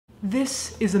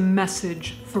This is a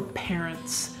message for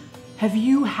parents. Have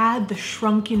you had the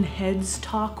shrunken heads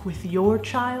talk with your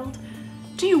child?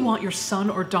 Do you want your son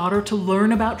or daughter to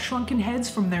learn about shrunken heads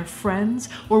from their friends,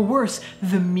 or worse,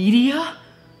 the media?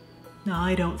 No,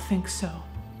 I don't think so.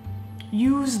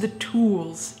 Use the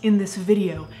tools in this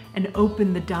video and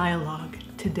open the dialogue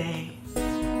today.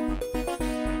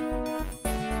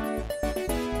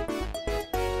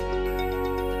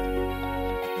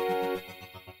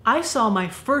 I saw my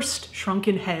first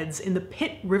shrunken heads in the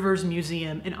Pitt Rivers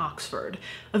Museum in Oxford.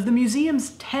 Of the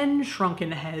museum's 10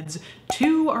 shrunken heads,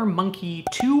 2 are monkey,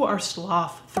 2 are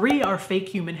sloth, 3 are fake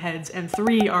human heads, and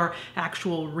 3 are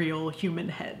actual real human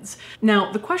heads.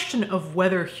 Now, the question of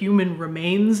whether human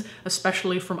remains,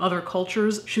 especially from other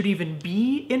cultures, should even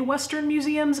be in Western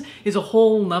museums is a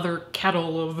whole nother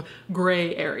kettle of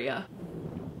gray area.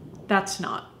 That's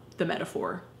not the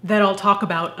metaphor. That I'll talk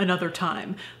about another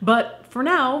time. But for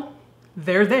now,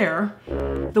 they're there.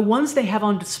 The ones they have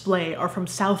on display are from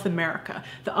South America,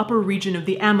 the upper region of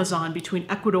the Amazon between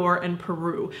Ecuador and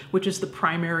Peru, which is the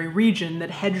primary region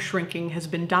that head shrinking has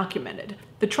been documented.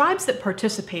 The tribes that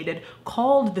participated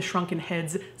called the shrunken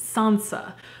heads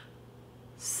Sansa.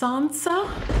 Sansa?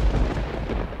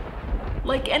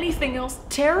 Like anything else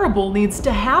terrible needs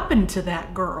to happen to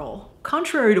that girl.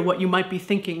 Contrary to what you might be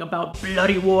thinking about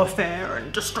bloody warfare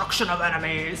and destruction of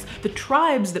enemies, the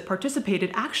tribes that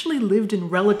participated actually lived in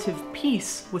relative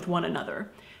peace with one another.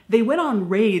 They went on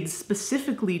raids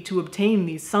specifically to obtain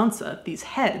these sansa, these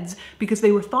heads, because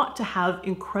they were thought to have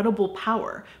incredible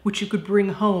power, which you could bring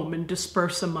home and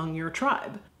disperse among your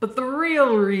tribe. But the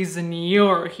real reason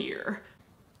you're here,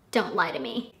 don't lie to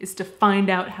me, is to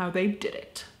find out how they did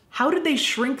it. How did they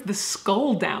shrink the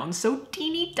skull down so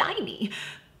teeny tiny?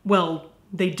 Well,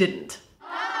 they didn't.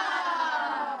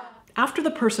 After the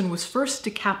person was first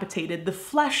decapitated, the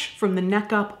flesh from the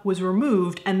neck up was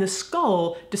removed and the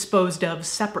skull disposed of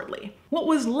separately. What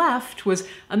was left was,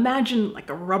 imagine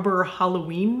like a rubber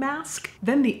Halloween mask.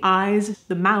 Then the eyes,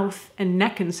 the mouth, and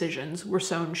neck incisions were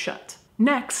sewn shut.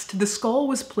 Next, the skull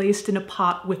was placed in a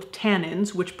pot with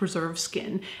tannins, which preserve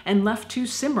skin, and left to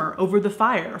simmer over the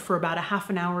fire for about a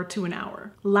half an hour to an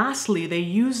hour. Lastly, they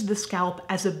used the scalp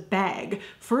as a bag,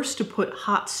 first to put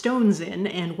hot stones in,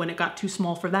 and when it got too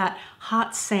small for that,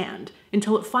 hot sand,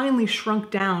 until it finally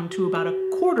shrunk down to about a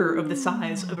quarter of the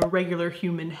size of a regular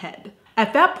human head.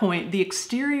 At that point, the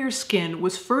exterior skin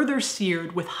was further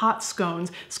seared with hot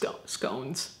stones, skins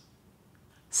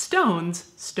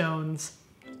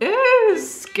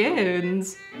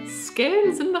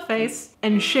in the face,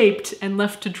 and shaped and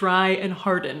left to dry and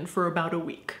harden for about a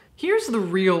week. Here's the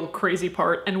real crazy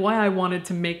part and why I wanted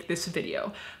to make this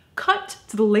video. Cut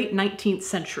to the late 19th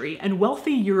century, and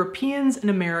wealthy Europeans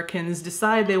and Americans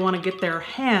decide they want to get their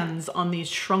hands on these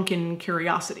shrunken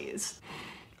curiosities.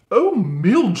 Oh,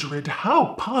 Mildred,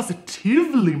 how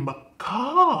positively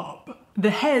macabre.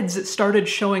 The heads started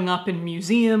showing up in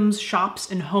museums, shops,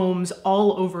 and homes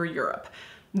all over Europe.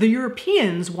 The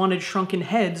Europeans wanted shrunken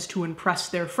heads to impress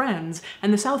their friends,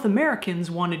 and the South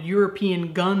Americans wanted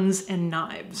European guns and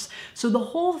knives. So the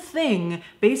whole thing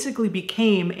basically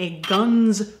became a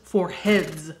guns for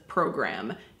heads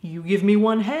program. You give me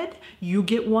one head, you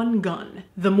get one gun.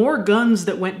 The more guns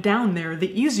that went down there,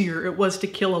 the easier it was to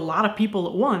kill a lot of people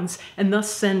at once and thus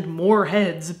send more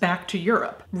heads back to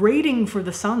Europe. Raiding for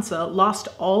the Sansa lost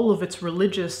all of its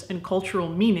religious and cultural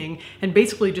meaning and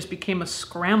basically just became a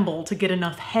scramble to get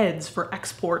enough heads for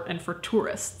export and for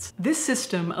tourists. This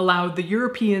system allowed the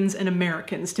Europeans and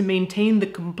Americans to maintain the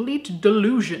complete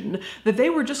delusion that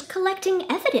they were just collecting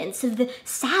evidence of the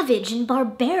savage and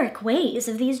barbaric ways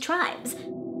of these tribes.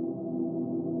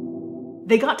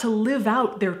 They got to live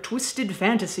out their twisted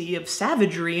fantasy of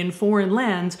savagery in foreign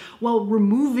lands while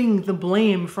removing the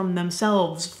blame from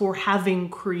themselves for having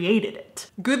created it.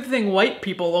 Good thing white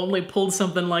people only pulled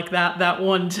something like that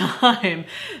one time.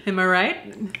 Am I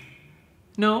right?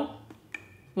 No?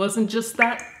 Wasn't just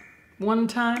that one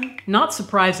time? Not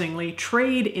surprisingly,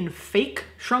 trade in fake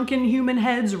shrunken human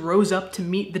heads rose up to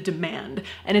meet the demand,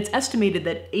 and it's estimated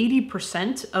that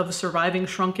 80% of surviving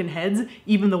shrunken heads,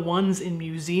 even the ones in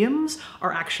museums,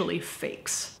 are actually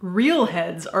fakes. Real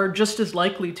heads are just as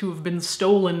likely to have been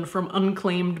stolen from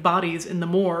unclaimed bodies in the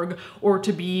morgue, or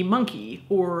to be monkey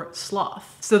or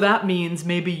sloth. So that means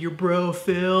maybe your bro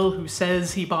Phil, who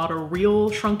says he bought a real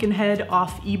shrunken head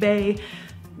off eBay,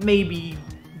 maybe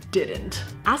didn't.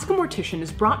 Ask a Mortician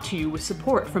is brought to you with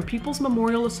support from People's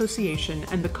Memorial Association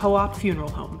and the Co-op Funeral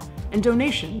Home, and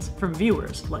donations from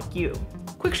viewers like you.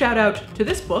 Quick shout out to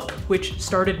this book, which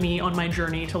started me on my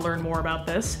journey to learn more about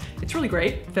this. It's really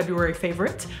great, February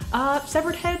favorite.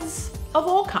 Severed Heads of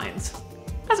All Kinds.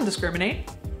 Doesn't discriminate.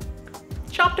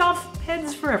 chopped off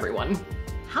heads for everyone.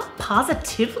 How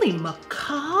positively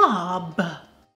macabre.